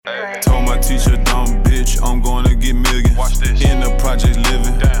Told my teacher, dumb bitch, I'm gonna get millions. Watch this. In the project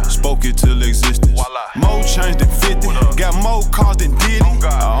living, Damn. spoke it till existence. Voila. More change than 50, got more cars than Diddy. Oh,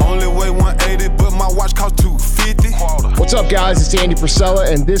 God. I only weigh 180, but my watch cost 250. What's up, guys? It's Andy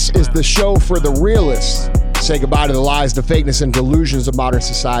Frisella, and this is the show for the realists. Say goodbye to the lies, the fakeness, and delusions of modern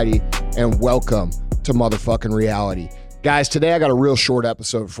society, and welcome to motherfucking reality. Guys, today I got a real short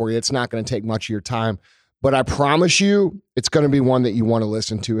episode for you. It's not going to take much of your time, but I promise you it's going to be one that you want to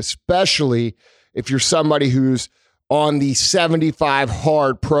listen to, especially if you're somebody who's on the 75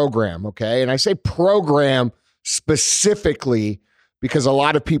 hard program, okay? And I say program specifically because a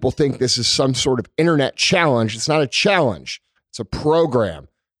lot of people think this is some sort of internet challenge. It's not a challenge. It's a program.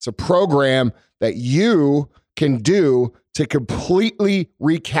 It's a program that you can do to completely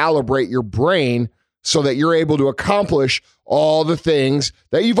recalibrate your brain so that you're able to accomplish all the things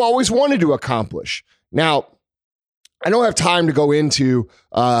that you've always wanted to accomplish. Now, I don't have time to go into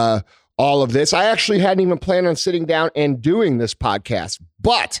all of this. I actually hadn't even planned on sitting down and doing this podcast,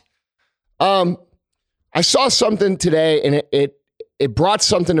 but I saw something today, and it brought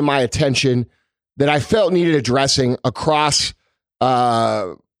something to my attention that I felt needed addressing across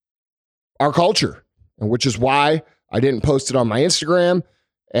our culture, and which is why I didn't post it on my Instagram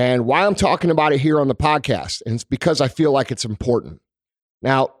and why I'm talking about it here on the podcast. And it's because I feel like it's important.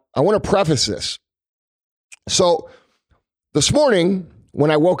 Now, I want to preface this. So this morning when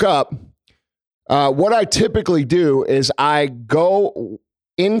I woke up, what I typically do is I go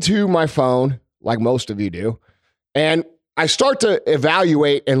into my phone, like most of you do, and I start to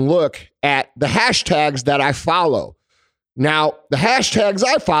evaluate and look at the hashtags that I follow. Now, the hashtags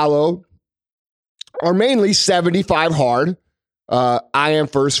I follow are mainly 75 hard, I am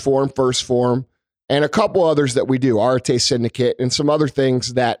First Form, and a couple others that we do, Arete Syndicate, and some other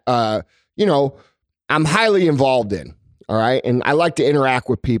things that, I'm highly involved in, all right? And I like to interact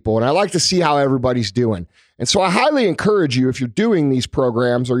with people, and I like to see how everybody's doing. And so I highly encourage you, if you're doing these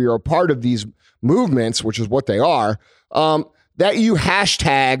programs or you're a part of these movements, which is what they are, that you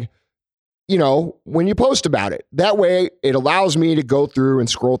hashtag, when you post about it. That way, it allows me to go through and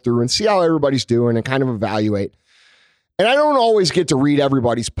scroll through and see how everybody's doing and kind of evaluate. And I don't always get to read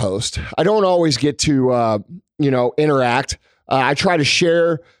everybody's post. I don't always get to, interact. I try to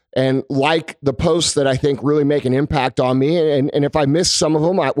share and like the posts that I think really make an impact on me. And if I miss some of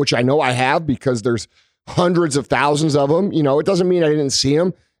them, which I know I have because there's hundreds of thousands of them, it doesn't mean I didn't see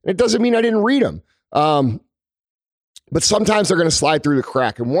them. It doesn't mean I didn't read them. But sometimes they're going to slide through the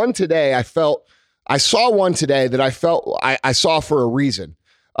crack. And I saw one today that I felt I saw for a reason.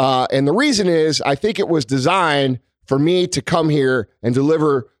 And the reason is I think it was designed for me to come here and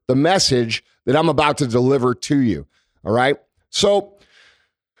deliver the message that I'm about to deliver to you. All right. So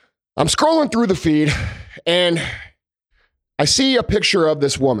I'm scrolling through the feed and I see a picture of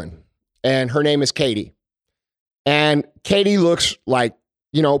this woman, and her name is Katie. And Katie looks like,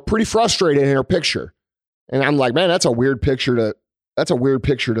 pretty frustrated in her picture. And I'm like, man, that's a weird picture to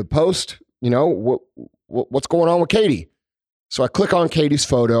post. What's going on with Katie? So I click on Katie's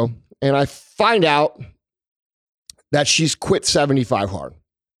photo and I find out that she's quit 75 hard.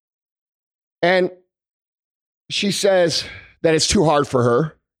 And she says that it's too hard for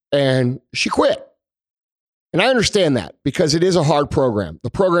her and she quit. And I understand that because it is a hard program. The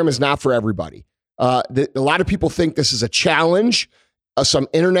program is not for everybody. A lot of people think this is a challenge, some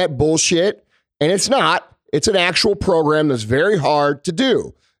internet bullshit, and it's not. It's an actual program that's very hard to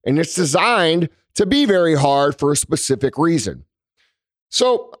do, and it's designed to be very hard for a specific reason.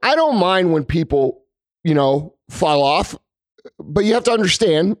 So I don't mind when people, fall off, but you have to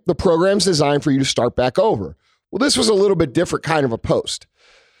understand the program's designed for you to start back over. Well, this was a little bit different kind of a post.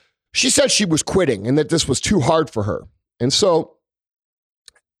 She said she was quitting and that this was too hard for her. And so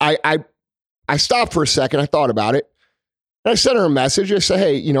I stopped for a second. I thought about it. And I sent her a message. I said,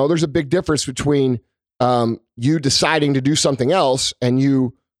 hey, there's a big difference between you deciding to do something else and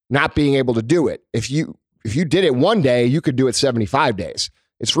you not being able to do it. If you did it one day, you could do it 75 days.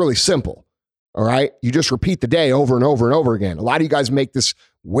 It's really simple. All right. You just repeat the day over and over and over again. A lot of you guys make this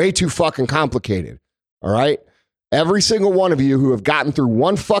way too fucking complicated. All right. Every single one of you who have gotten through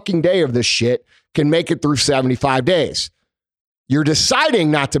one fucking day of this shit can make it through 75 days. You're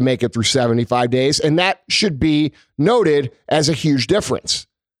deciding not to make it through 75 days, and that should be noted as a huge difference.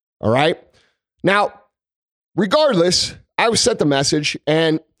 All right. Now, regardless, I was sent the message,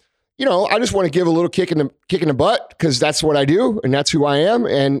 and I just want to give a little kick in the butt because that's what I do, and that's who I am,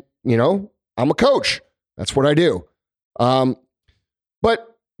 and I'm a coach. That's what I do. But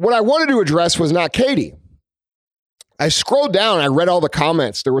what I wanted to address was not Katie. I scrolled down, I read all the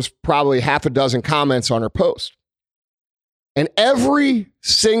comments. There was probably half a dozen comments on her post. And every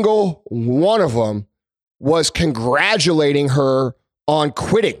single one of them was congratulating her on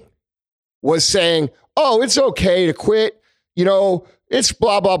quitting, was saying, oh, it's okay to quit. You know, it's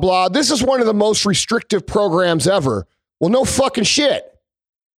blah, blah, blah. This is one of the most restrictive programs ever. Well, no fucking shit.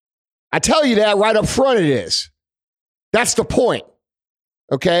 I tell you that right up front it is. That's the point.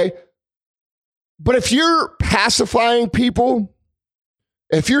 Okay? But if you're pacifying people,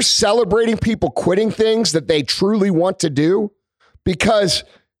 if you're celebrating people quitting things that they truly want to do because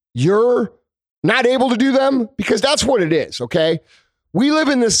you're not able to do them, because that's what it is, okay? We live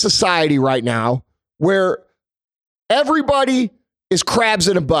in this society right now where everybody is crabs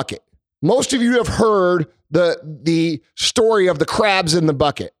in a bucket. Most of you have heard the story of the crabs in the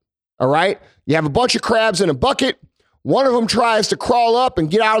bucket, all right? You have a bunch of crabs in a bucket. One of them tries to crawl up and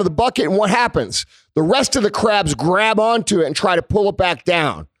get out of the bucket, and what happens? The rest of the crabs grab onto it and try to pull it back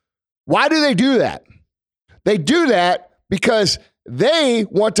down. Why do they do that? They do that because they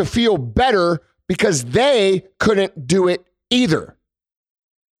want to feel better because they couldn't do it either.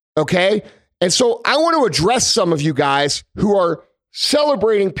 Okay? And so I want to address some of you guys who are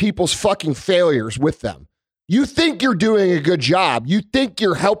celebrating people's fucking failures with them. You think you're doing a good job. You think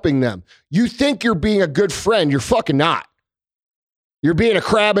you're helping them. You think you're being a good friend. You're fucking not. You're being a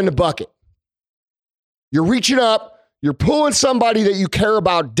crab in the bucket. You're reaching up, you're pulling somebody that you care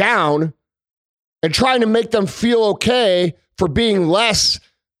about down and trying to make them feel okay for being less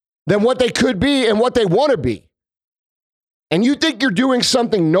than what they could be and what they want to be. And you think you're doing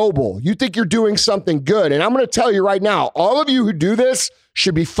something noble. You think you're doing something good. And I'm going to tell you right now, all of you who do this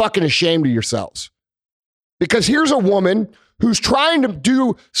should be fucking ashamed of yourselves. Because here's a woman who's trying to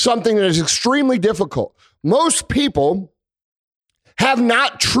do something that is extremely difficult. Most people have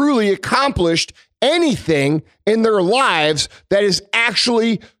not truly accomplished anything in their lives that is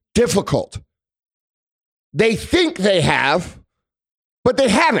actually difficult. They think they have, but they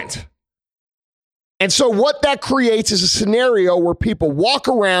haven't. And so what that creates is a scenario where people walk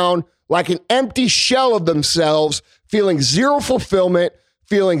around like an empty shell of themselves, feeling zero fulfillment,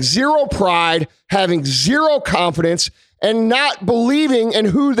 feeling zero pride, having zero confidence, and not believing in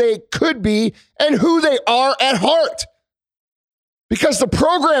who they could be and who they are at heart. Because the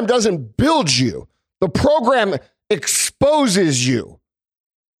program doesn't build you. The program exposes you.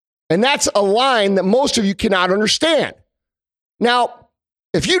 And that's a line that most of you cannot understand. Now,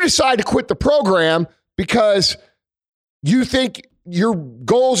 if you decide to quit the program because you think your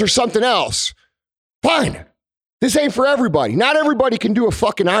goals are something else, fine. This ain't for everybody. Not everybody can do a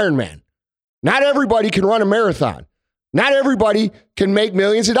fucking Ironman. Not everybody can run a marathon. Not everybody can make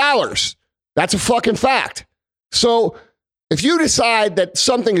millions of dollars. That's a fucking fact. So if you decide that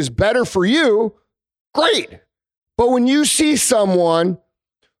something is better for you, great. But when you see someone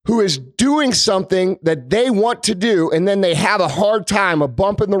who is doing something that they want to do and then they have a hard time, a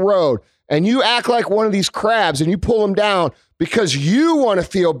bump in the road, and you act like one of these crabs and you pull them down because you want to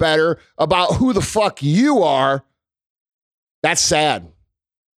feel better about who the fuck you are, that's sad.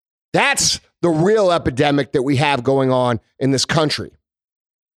 That's the real epidemic that we have going on in this country.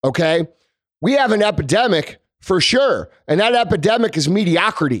 Okay? We have an epidemic for sure. And that epidemic is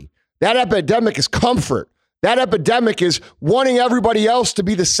mediocrity. That epidemic is comfort. That epidemic is wanting everybody else to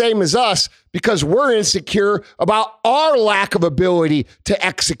be the same as us because we're insecure about our lack of ability to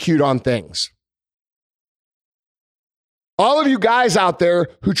execute on things. All of you guys out there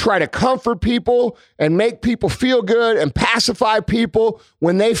who try to comfort people and make people feel good and pacify people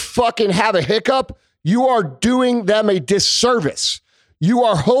when they fucking have a hiccup, you are doing them a disservice. You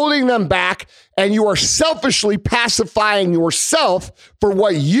are holding them back and you are selfishly pacifying yourself for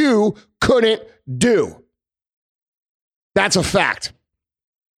what you couldn't do. That's a fact.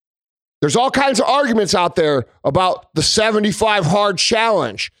 There's all kinds of arguments out there about the 75 hard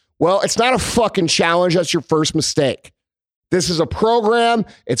challenge. Well, it's not a fucking challenge. That's your first mistake. This is a program.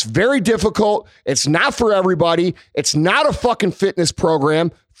 It's very difficult. It's not for everybody. It's not a fucking fitness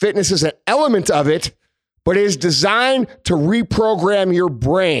program. Fitness is an element of it, but it is designed to reprogram your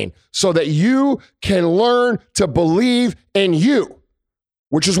brain so that you can learn to believe in you,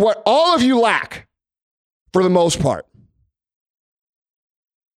 which is what all of you lack for the most part.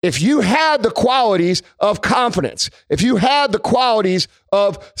 If you had the qualities of confidence, if you had the qualities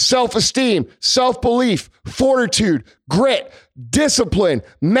of self-esteem, self-belief, fortitude, grit, discipline,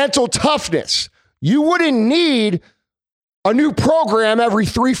 mental toughness, you wouldn't need a new program every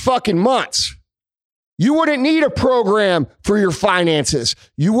 3 fucking months. You wouldn't need a program for your finances.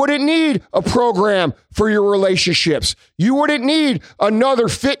 You wouldn't need a program for your relationships. You wouldn't need another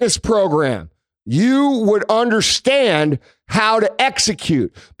fitness program. You would understand how to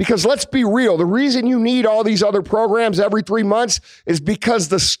execute. Because let's be real, the reason you need all these other programs every 3 months is because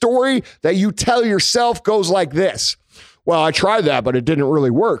the story that you tell yourself goes like this. Well, I tried that, but it didn't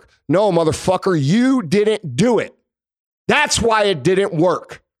really work. No, motherfucker, you didn't do it. That's why it didn't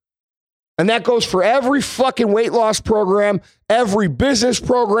work. And that goes for every fucking weight loss program, every business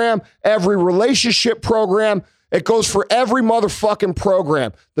program, every relationship program. It goes for every motherfucking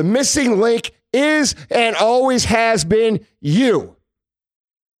program. The missing link is and always has been you.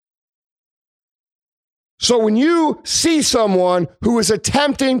 So when you see someone who is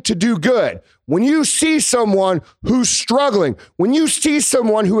attempting to do good, when you see someone who's struggling, when you see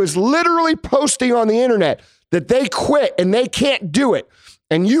someone who is literally posting on the internet that they quit and they can't do it,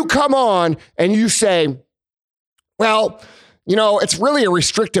 and you come on and you say, well, you know, it's really a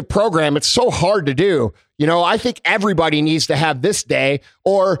restrictive program. It's so hard to do. You know, I think everybody needs to have this day.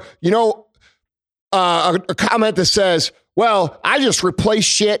 Or, you know, a comment that says, well, I just replace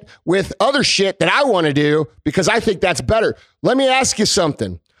shit with other shit that I want to do because I think that's better. Let me ask you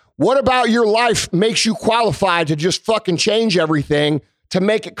something. What about your life makes you qualified to just fucking change everything to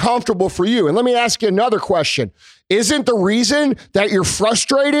make it comfortable for you? And let me ask you another question. Isn't the reason that you're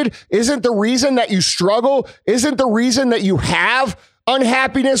frustrated? Isn't the reason that you struggle? Isn't the reason that you have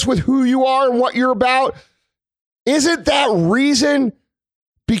unhappiness with who you are and what you're about? Isn't that reason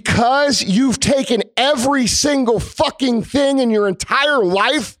because you've taken every single fucking thing in your entire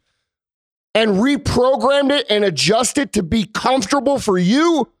life and reprogrammed it and adjusted it to be comfortable for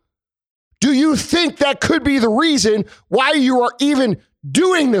you? Do you think that could be the reason why you are even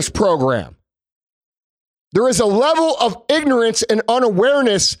doing this program? There is a level of ignorance and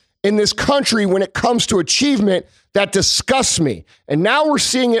unawareness in this country when it comes to achievement that disgusts me. And now we're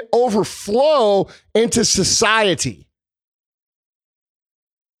seeing it overflow into society.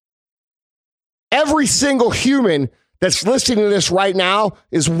 Every single human that's listening to this right now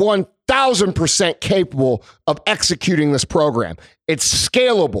is 1,000% capable of executing this program. It's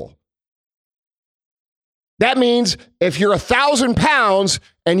scalable. That means if you're 1,000 pounds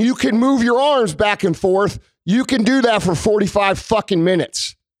and you can move your arms back and forth, you can do that for 45 fucking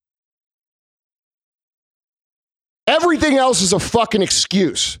minutes. Everything else is a fucking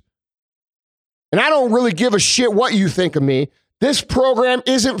excuse. And I don't really give a shit what you think of me. This program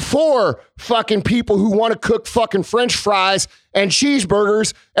isn't for fucking people who want to cook fucking French fries and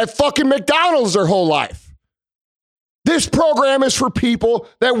cheeseburgers at fucking McDonald's their whole life. This program is for people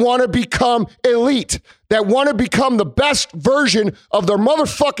that want to become elite, that want to become the best version of their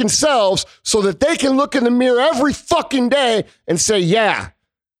motherfucking selves so that they can look in the mirror every fucking day and say, yeah,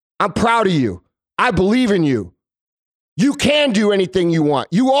 I'm proud of you. I believe in you. You can do anything you want.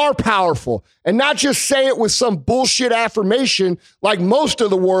 You are powerful. And not just say it with some bullshit affirmation like most of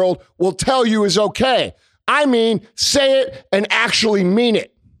the world will tell you is okay. I mean, say it and actually mean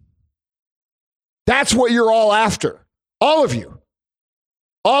it. That's what you're all after. All of you.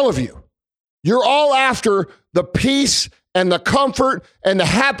 All of you. You're all after the peace and the comfort and the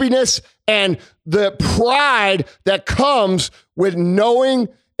happiness and the pride that comes with knowing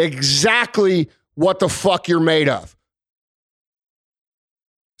exactly what the fuck you're made of.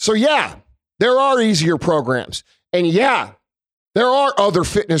 So yeah, there are easier programs. And yeah, there are other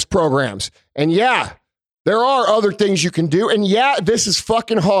fitness programs. And yeah, there are other things you can do. And yeah, this is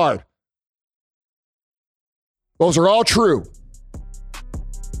fucking hard. Those are all true.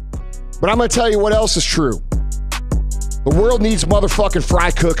 But I'm going to tell you what else is true. The world needs motherfucking fry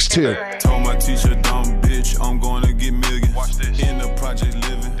cooks too. Told my teacher, dumb bitch, I'm going to